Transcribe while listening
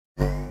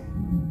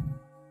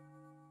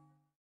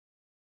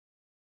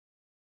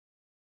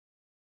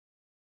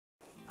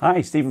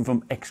Hi, Stephen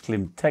from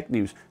Exclim Tech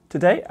News.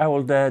 Today I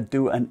will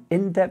do an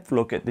in-depth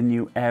look at the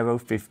new Aero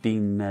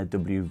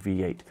 15w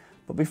V8.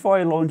 But before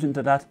I launch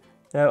into that,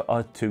 there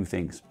are two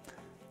things.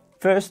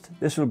 First,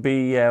 this will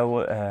be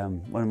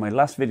one of my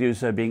last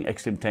videos being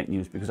Exclim Tech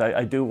News, because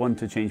I do want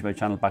to change my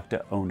channel back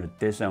to Owner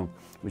Disown,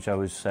 which I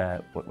was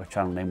what my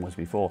channel name was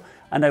before,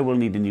 and I will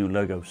need a new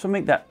logo,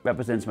 something that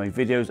represents my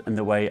videos and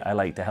the way I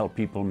like to help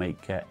people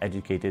make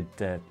educated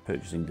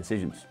purchasing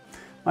decisions.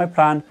 My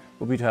plan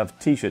will be to have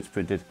t-shirts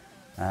printed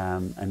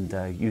and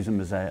use them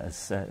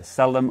as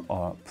sell them,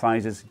 or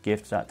prizes,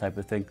 gifts, that type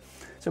of thing.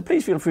 So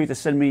please feel free to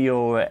send me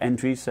your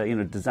entries,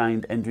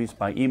 designed entries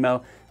by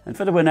email, and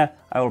for the winner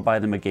I will buy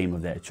them a game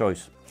of their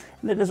choice.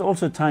 And it is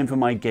also time for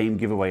my game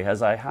giveaway,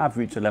 as I have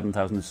reached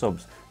 11,000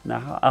 subs.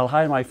 Now I'll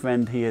hide my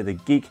friend here, the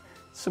Geek,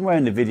 somewhere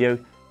in the video.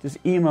 Just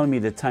email me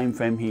the time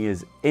frame he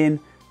is in,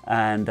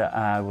 and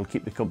I will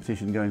keep the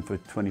competition going for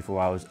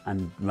 24 hours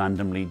and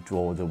randomly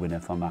draw the winner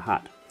from a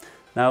hat.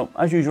 Now,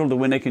 as usual, the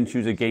winner can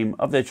choose a game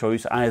of their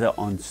choice either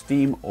on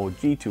Steam or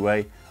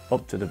G2A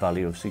up to the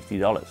value of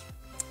 $60.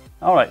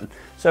 Alright,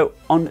 so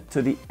on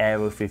to the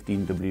Aero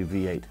 15w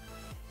V8.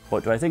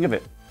 What do I think of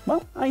it?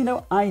 Well, I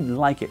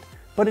like it,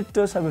 but it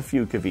does have a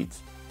few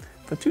caveats.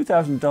 For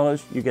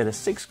 $2,000, you get a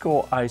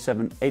 6-core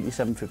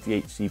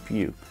i7-8758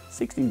 CPU,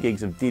 16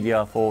 gigs of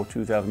DDR4,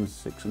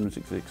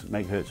 2666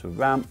 MHz of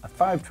RAM, a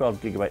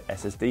 512GB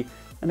SSD,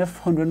 and a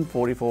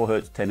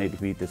 144Hz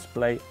 1080p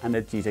display, and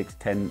a GTX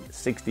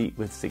 1060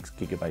 with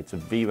 6GB of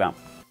VRAM.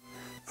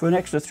 For an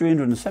extra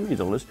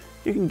 $370,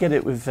 you can get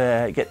it with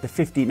get the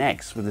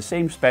 15X with the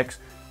same specs,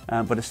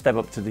 but a step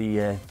up to the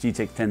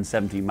GTX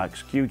 1070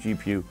 Max-Q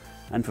GPU,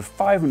 and for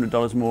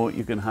 $500 more,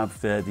 you can have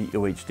the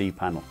UHD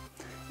panel.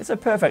 It's a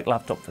perfect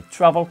laptop for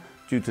travel.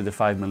 Due to the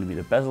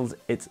 5mm bezels,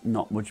 it's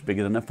not much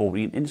bigger than a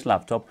 14-inch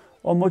laptop,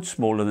 or much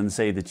smaller than,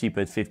 say, the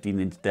cheaper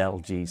 15-inch Dell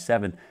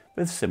G7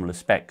 with similar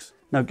specs.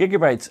 Now,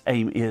 Gigabyte's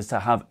aim is to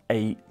have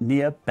a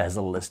near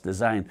bezel-less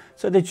design,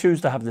 so they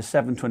choose to have the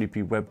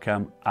 720p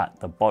webcam at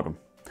the bottom.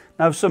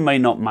 Now, some may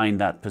not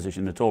mind that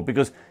position at all,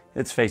 because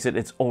let's face it,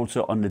 it's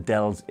also on the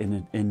Dell's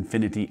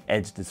Infinity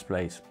Edge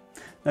displays.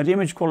 Now, the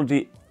image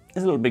quality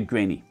is a little bit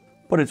grainy,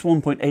 but its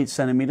 1.8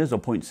 centimeters or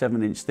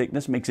 0.7 inch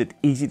thickness makes it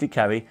easy to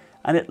carry,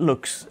 and it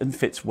looks and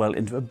fits well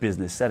into a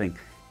business setting.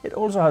 It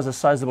also has a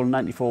sizable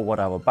 94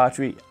 watt-hour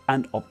battery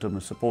and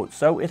optimal support,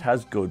 so it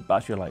has good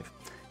battery life.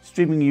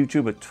 Streaming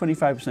YouTube at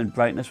 25%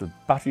 brightness with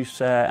battery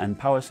and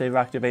power saver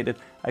activated,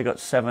 I got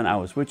 7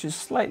 hours, which is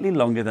slightly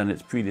longer than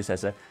its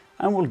predecessor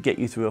and will get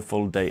you through a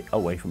full day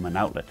away from an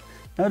outlet.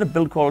 Now, the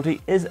build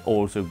quality is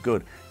also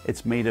good.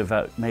 It's made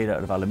out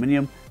of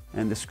aluminium,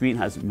 and the screen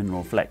has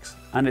minimal flex,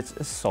 and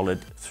it's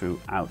solid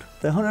throughout.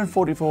 The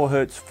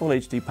 144Hz Full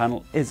HD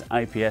panel is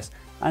IPS,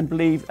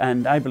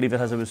 and I believe it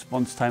has a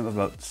response time of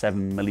about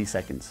 7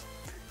 milliseconds.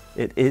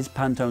 It is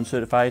Pantone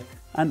certified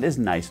and is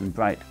nice and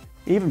bright.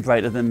 Even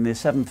brighter than the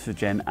 7th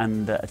gen,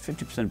 and at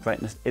 50%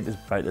 brightness it is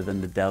brighter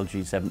than the Dell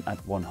G7 at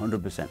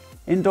 100%.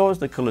 Indoors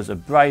the colours are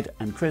bright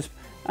and crisp,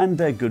 and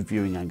good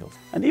viewing angles.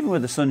 And even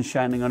with the sun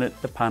shining on it,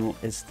 the panel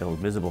is still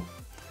visible.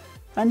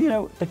 And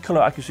the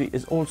colour accuracy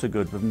is also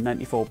good with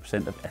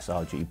 94% of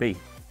sRGB.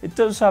 It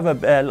does have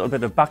a little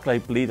bit of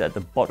backlight bleed at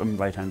the bottom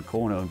right hand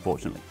corner,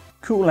 unfortunately.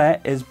 Cool air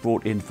is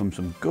brought in from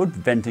some good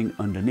venting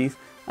underneath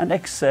and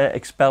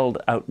expelled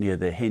out near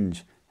the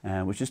hinge,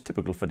 which is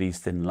typical for these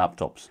thin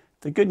laptops.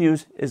 The good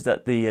news is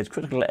that the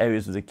critical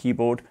areas of the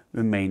keyboard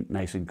remain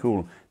nice and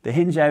cool. The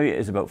hinge area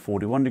is about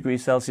 41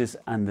 degrees Celsius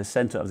and the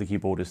centre of the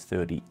keyboard is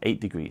 38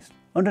 degrees.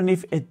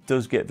 Underneath it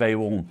does get very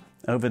warm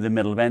over the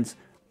middle vents,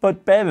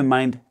 but bear in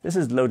mind this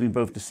is loading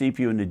both the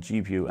CPU and the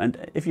GPU,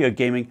 and if you're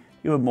gaming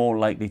you are more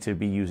likely to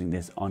be using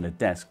this on a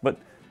desk, but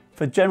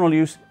for general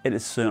use it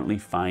is certainly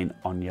fine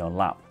on your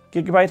lap.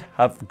 Gigabyte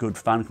have good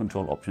fan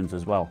control options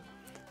as well.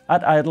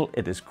 At idle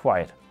it is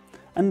quiet,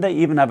 and they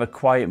even have a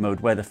quiet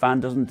mode where the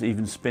fan doesn't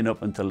even spin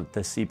up until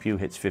the CPU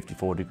hits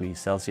 54 degrees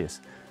Celsius.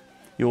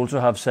 You also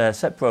have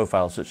set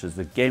profiles such as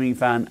the gaming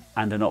fan,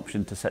 and an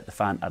option to set the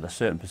fan at a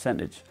certain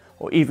percentage,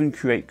 or even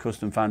create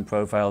custom fan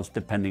profiles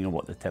depending on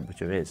what the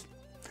temperature is.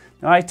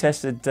 Now, I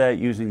tested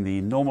using the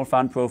normal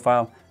fan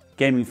profile,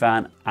 gaming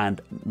fan and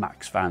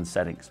max fan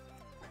settings.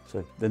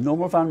 So the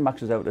normal fan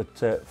maxes out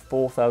at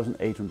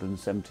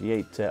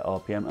 4,878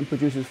 RPM and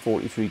produces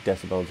 43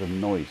 decibels of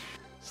noise.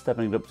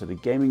 Stepping it up to the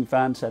gaming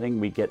fan setting,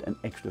 we get an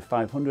extra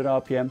 500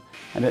 RPM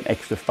and an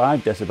extra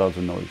 5 decibels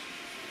of noise,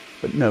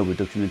 but no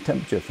reduction in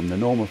temperature from the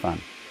normal fan.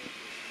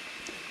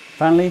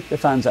 Finally, the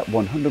fan's at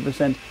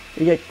 100%,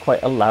 you get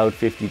quite a loud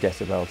 50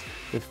 decibels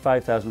with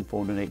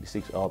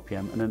 5,486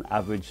 RPM and an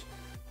average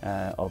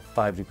of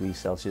 5 degrees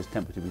Celsius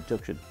temperature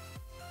reduction.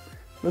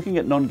 Looking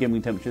at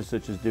non-gaming temperatures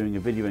such as doing a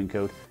video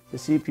encode, the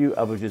CPU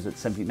averages at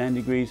 79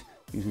 degrees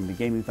using the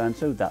gaming fan,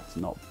 so that's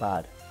not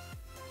bad.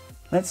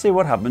 Let's see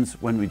what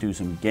happens when we do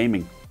some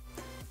gaming.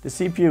 The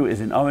CPU is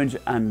in orange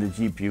and the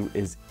GPU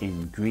is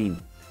in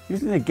green.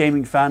 Using the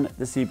gaming fan,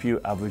 the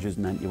CPU averages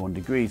 91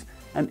 degrees,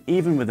 and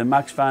even with the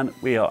max fan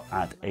we are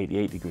at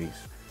 88 degrees.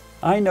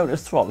 I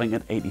noticed throttling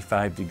at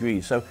 85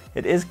 degrees, so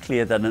it is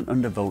clear that an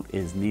undervolt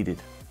is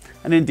needed.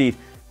 And indeed,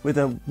 with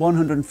a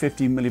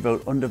 150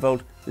 millivolt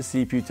undervolt, the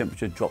CPU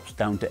temperature drops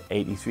down to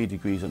 83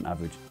 degrees on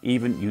average,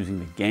 even using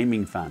the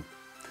gaming fan.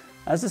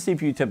 As the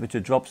CPU temperature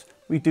drops,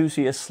 we do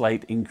see a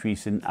slight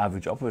increase in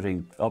average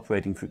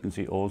operating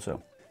frequency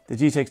also. The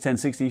GTX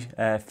 1060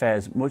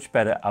 fares much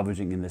better,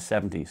 averaging in the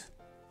 70s.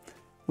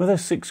 With a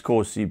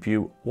 6-core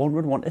CPU, one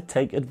would want to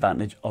take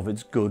advantage of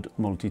its good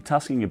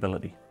multitasking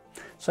ability.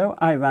 So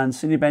I ran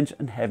Cinebench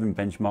and Heaven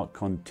Benchmark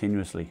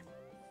continuously.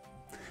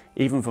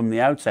 Even from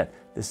the outset,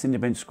 the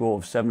Cinebench score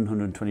of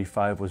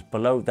 725 was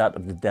below that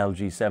of the Dell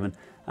G7,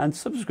 and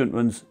subsequent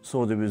runs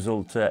saw the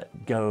result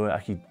go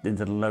actually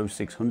into the low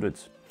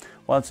 600s,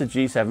 whilst the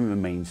G7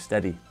 remains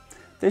steady.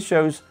 This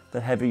shows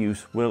that heavy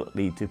use will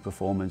lead to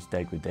performance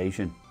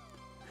degradation.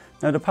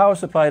 Now the power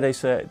supply they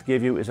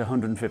give you is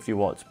 150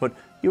 watts, but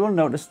you will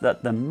notice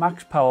that the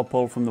max power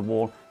pull from the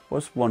wall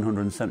was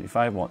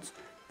 175 watts.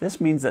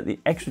 This means that the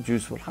extra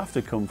juice will have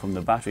to come from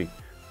the battery,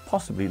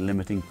 possibly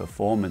limiting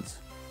performance.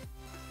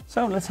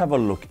 So let's have a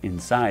look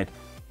inside.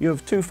 You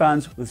have 2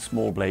 fans with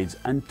small blades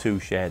and 2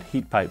 shared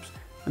heat pipes,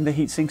 and the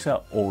heat sinks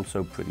are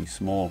also pretty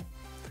small.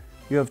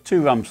 You have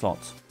 2 RAM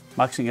slots,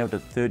 maxing out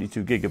at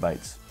 32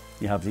 gigabytes.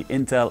 You have the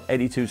Intel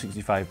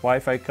 8265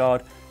 Wi-Fi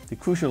card, the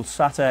crucial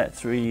SATA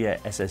 3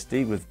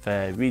 SSD with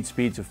read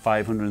speeds of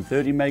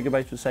 530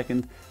 megabytes per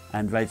second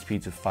and write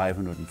speeds of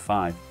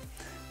 505.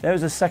 There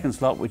is a second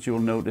slot which you will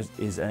notice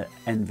is an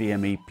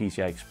NVMe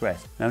PCI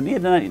Express. Now near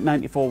the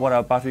 94 watt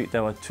hour battery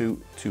there are 2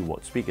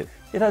 2-watt speakers.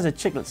 It has a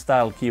chiclet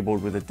style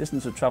keyboard with a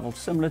distance of travel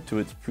similar to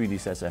its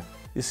predecessor.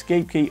 The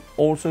escape key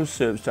also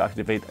serves to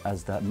activate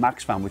as the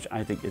max fan, which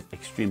I think is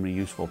extremely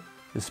useful.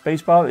 The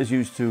spacebar is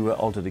used to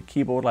alter the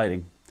keyboard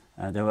lighting.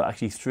 There are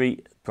actually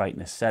 3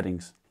 brightness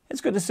settings. It's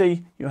good to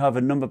see you have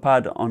a number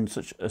pad on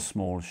such a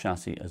small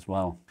chassis as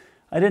well.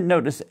 I didn't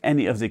notice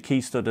any of the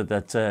key stutter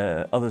that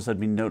others had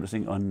been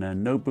noticing on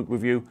Notebook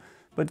Review,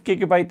 but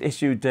Gigabyte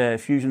issued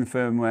Fusion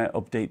firmware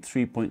update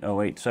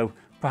 3.08, so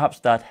perhaps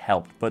that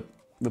helped. But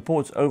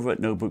reports over at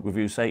Notebook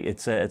Review say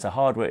it's a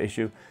hardware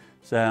issue,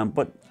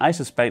 but I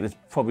suspect it's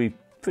probably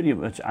pretty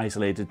much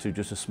isolated to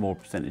just a small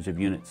percentage of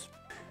units.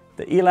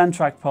 The Elan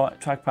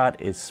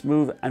trackpad is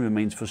smooth and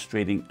remains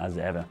frustrating as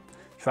ever.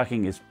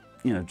 Tracking is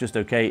just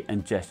okay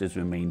and gestures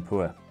remain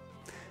poor.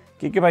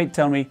 Gigabyte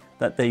tell me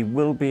that they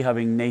will be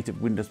having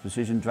native Windows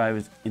Precision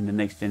drivers in the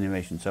next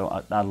generation, so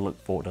I'll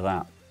look forward to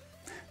that.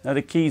 Now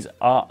the keys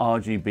are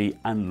RGB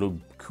and look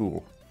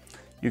cool.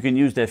 You can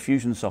use their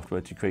Fusion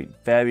software to create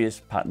various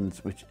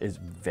patterns, which is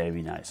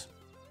very nice.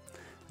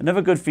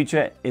 Another good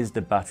feature is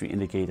the battery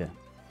indicator.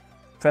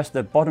 Press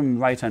the bottom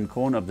right hand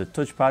corner of the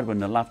touchpad when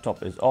the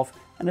laptop is off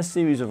and a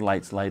series of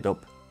lights light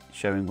up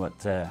showing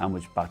how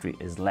much battery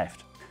is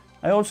left.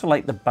 I also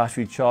like the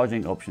battery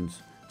charging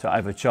options to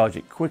either charge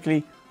it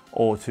quickly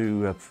or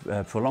to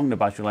prolong the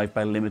battery life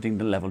by limiting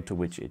the level to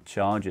which it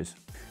charges.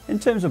 In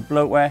terms of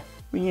bloatware,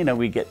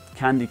 we get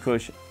Candy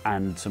Crush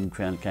and some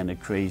kind of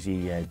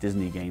crazy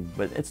Disney game,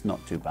 but it's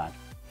not too bad.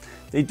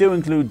 They do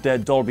include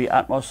Dolby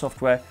Atmos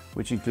software,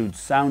 which includes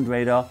Sound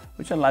Radar,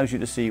 which allows you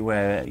to see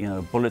where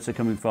bullets are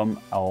coming from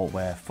or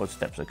where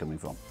footsteps are coming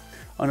from.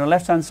 On the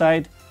left hand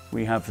side,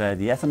 we have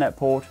the Ethernet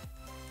port,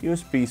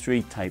 USB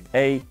 3 Type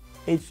A,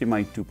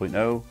 HDMI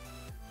 2.0,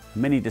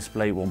 mini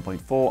display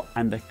 1.4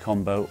 and a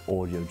combo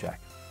audio jack.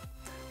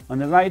 On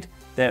the right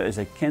there is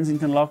a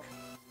Kensington lock,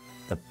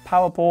 the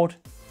power port,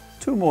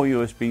 2 more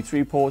USB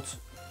 3 ports,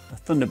 a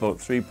Thunderbolt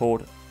 3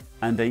 port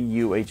and a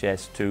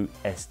UHS 2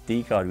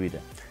 SD card reader.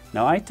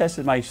 Now I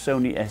tested my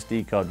Sony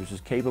SD card, which is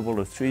capable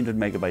of 300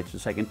 megabytes per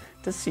second,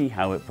 to see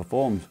how it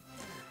performs.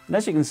 And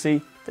as you can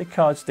see, the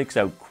card sticks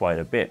out quite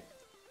a bit.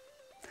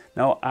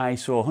 Now I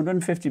saw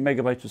 150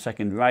 megabytes per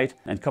second write,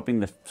 and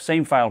copying the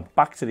same file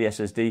back to the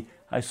SSD,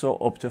 I saw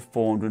up to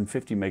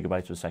 450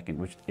 megabytes per second,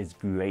 which is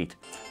great.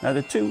 Now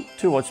the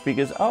 2-watt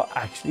speakers are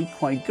actually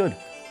quite good,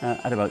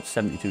 at about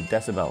 72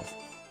 decibels.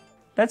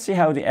 Let's see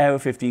how the Aero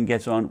 15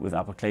 gets on with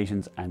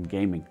applications and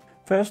gaming.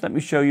 First, let me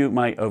show you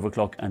my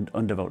overclock and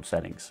undervolt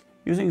settings.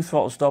 Using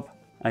throttle stop,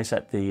 I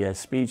set the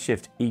speed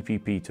shift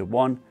EPP to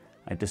 1,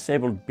 I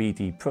disabled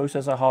BT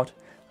processor hot,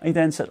 I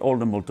then set all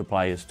the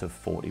multipliers to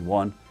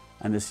 41,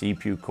 and the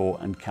CPU core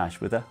and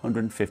cache with a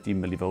 150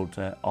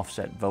 millivolt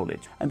offset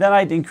voltage. And then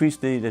I'd increase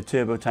the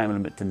turbo time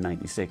limit to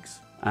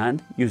 96.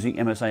 And using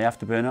MSI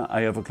Afterburner,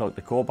 I overclocked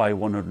the core by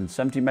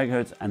 170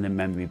 MHz and the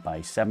memory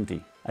by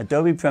 70.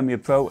 Adobe Premiere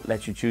Pro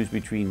lets you choose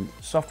between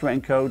software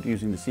encode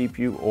using the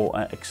CPU or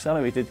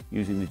accelerated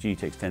using the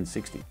GTX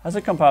 1060. As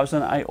a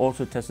comparison, I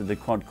also tested the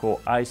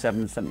quad-core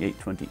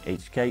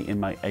i7-7820HK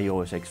in my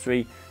Aorus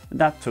X3, and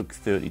that took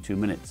 32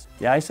 minutes.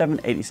 The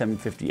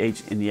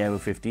i7-8750H in the Aero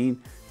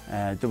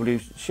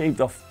 15w shaved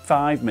off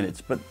 5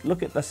 minutes, but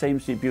look at the same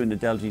CPU in the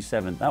Dell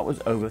G7, that was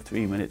over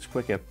 3 minutes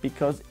quicker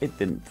because it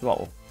didn't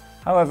throttle.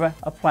 However,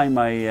 applying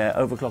my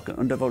overclock and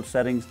undervolt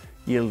settings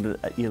yielded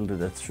a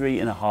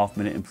 3.5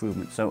 minute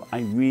improvement, so I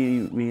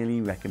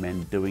really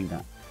recommend doing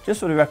that. Just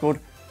for the record,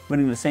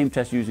 Running the same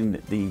test using the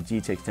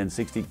GTX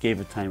 1060 gave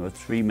a time of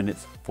 3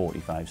 minutes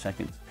 45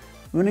 seconds.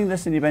 Running the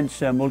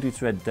Cinebench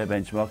multi-thread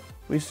benchmark,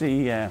 we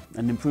see an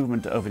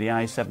improvement over the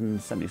i7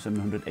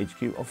 7700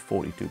 HQ of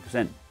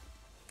 42%.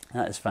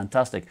 That is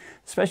fantastic,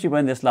 especially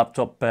when this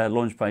laptop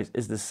launch price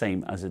is the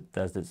same as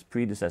its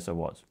predecessor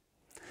was.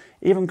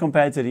 Even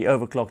compared to the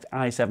overclocked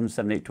i7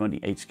 7820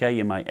 HK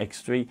in my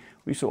X3,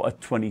 we saw a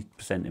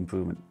 20%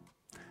 improvement.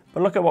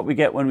 But look at what we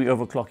get when we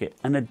overclock it,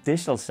 an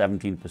additional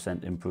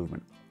 17%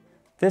 improvement.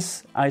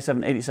 This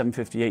i7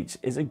 8750H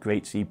is a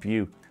great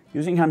CPU.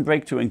 Using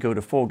Handbrake to encode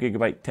a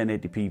 4GB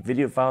 1080p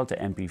video file to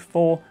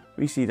MP4,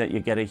 we see that you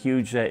get a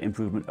huge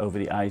improvement over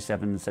the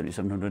i7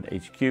 7700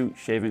 HQ,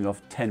 shaving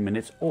off 10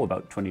 minutes or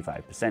about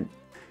 25%.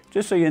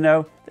 Just so you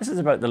know, this is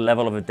about the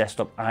level of a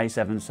desktop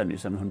i7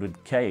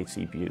 7700K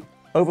CPU.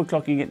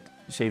 Overclocking it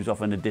shaves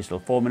off an additional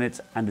 4 minutes,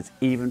 and it's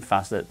even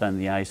faster than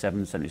the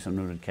i7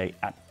 7700K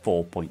at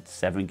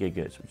 4.7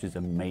 GHz, which is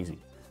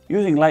amazing.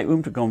 Using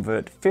Lightroom to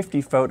convert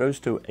 50 photos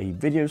to a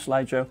video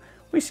slideshow,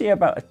 we see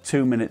about a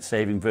 2-minute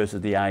saving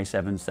versus the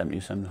i7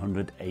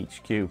 7700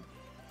 HQ.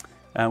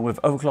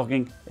 With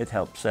overclocking, it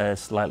helps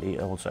slightly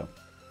also.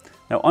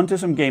 Now onto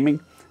some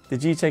gaming. The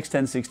GTX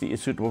 1060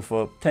 is suitable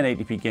for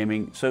 1080p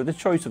gaming, so the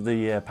choice of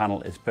the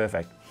panel is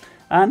perfect.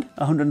 And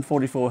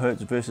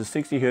 144Hz versus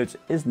 60Hz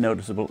is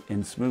noticeable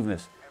in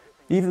smoothness,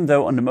 even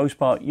though on the most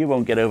part you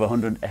won't get over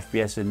 100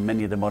 FPS in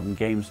many of the modern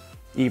games,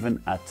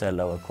 even at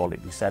lower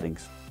quality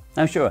settings.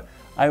 Now sure,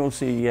 I will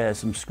see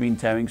some screen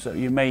tearing, so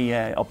you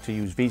may opt to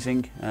use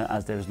VSync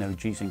as there is no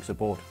G-Sync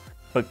support.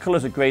 But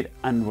colours are great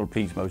and will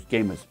please most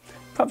gamers.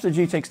 Perhaps the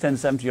GTX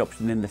 1070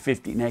 option in the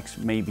 15X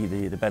may be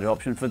the better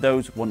option for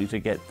those wanting to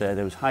get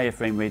those higher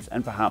frame rates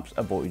and perhaps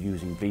avoid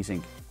using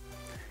VSync.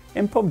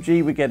 In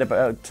PUBG we get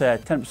about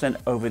 10%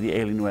 over the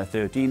Alienware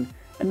 13,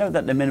 and note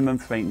that the minimum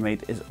frame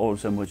rate is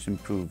also much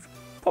improved,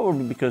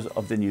 probably because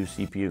of the new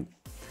CPU.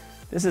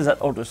 This is at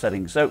ultra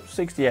settings, so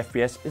 60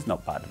 FPS is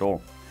not bad at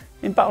all.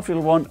 In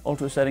Battlefield 1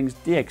 ultra settings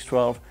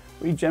DX12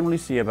 we generally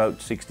see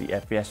about 60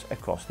 FPS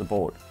across the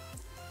board.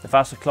 The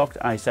faster clocked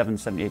i7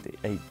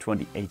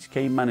 7820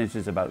 HK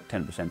manages about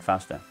 10%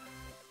 faster.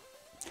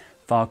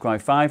 Far Cry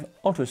 5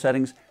 ultra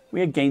settings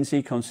we again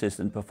see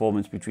consistent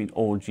performance between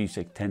all G6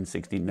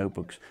 1060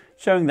 notebooks,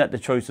 showing that the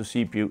choice of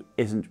CPU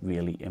isn't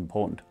really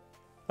important.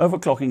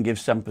 Overclocking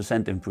gives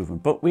 7%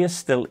 improvement, but we are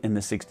still in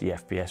the 60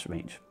 FPS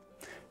range.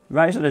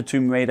 Rise of the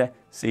Tomb Raider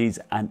sees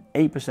an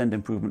 8%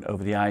 improvement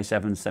over the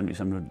i7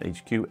 7700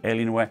 HQ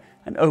Alienware,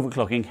 and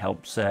overclocking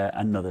helps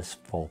another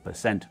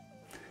 4%.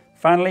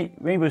 Finally,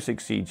 Rainbow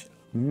Six Siege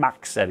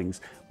max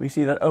settings, we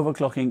see that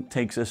overclocking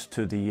takes us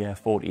to the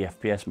 40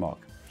 FPS mark,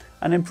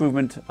 an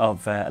improvement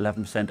of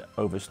 11%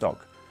 over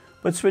stock.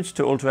 But switch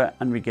to Ultra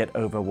and we get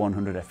over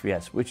 100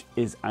 FPS, which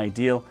is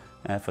ideal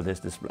for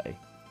this display.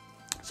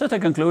 So to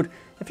conclude,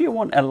 if you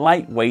want a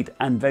lightweight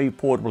and very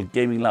portable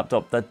gaming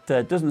laptop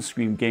that doesn't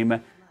scream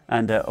gamer,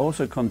 and then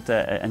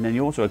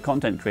you're also a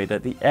content creator,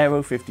 the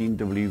Aero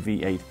 15w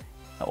V8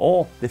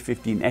 or the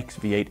 15X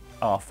V8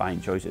 are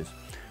fine choices.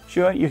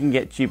 Sure, you can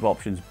get cheap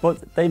options,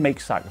 but they make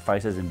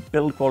sacrifices in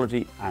build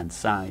quality and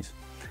size.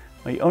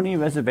 My only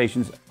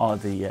reservations are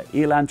the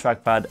Elan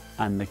trackpad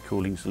and the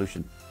cooling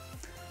solution.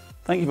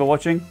 Thank you for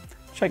watching.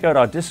 Check out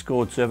our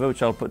Discord server,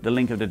 which I'll put the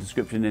link of the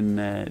description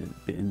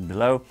in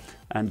below,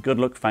 and good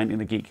luck finding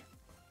the Geek.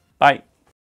 Bye.